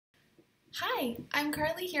Hi, I'm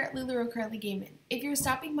Carly here at LuLaRoe Carli Goeman. If you're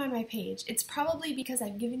stopping by my page, it's probably because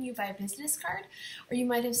I've given you my business card, or you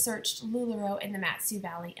might have searched LuLaRoe in the Mat-Su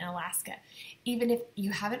Valley in Alaska. Even if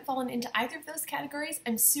you haven't fallen into either of those categories,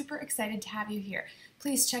 I'm super excited to have you here.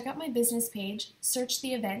 Please check out my business page, search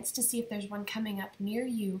the events to see if there's one coming up near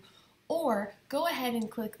you, or go ahead and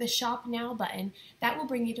click the Shop Now button. That will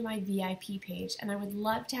bring you to my VIP page, and I would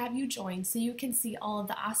love to have you join so you can see all of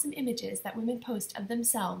the awesome images that women post of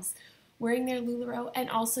themselves wearing their LuLaRoe,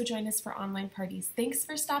 and also join us for online parties. Thanks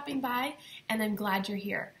for stopping by, and I'm glad you're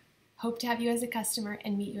here. Hope to have you as a customer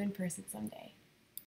and meet you in person someday.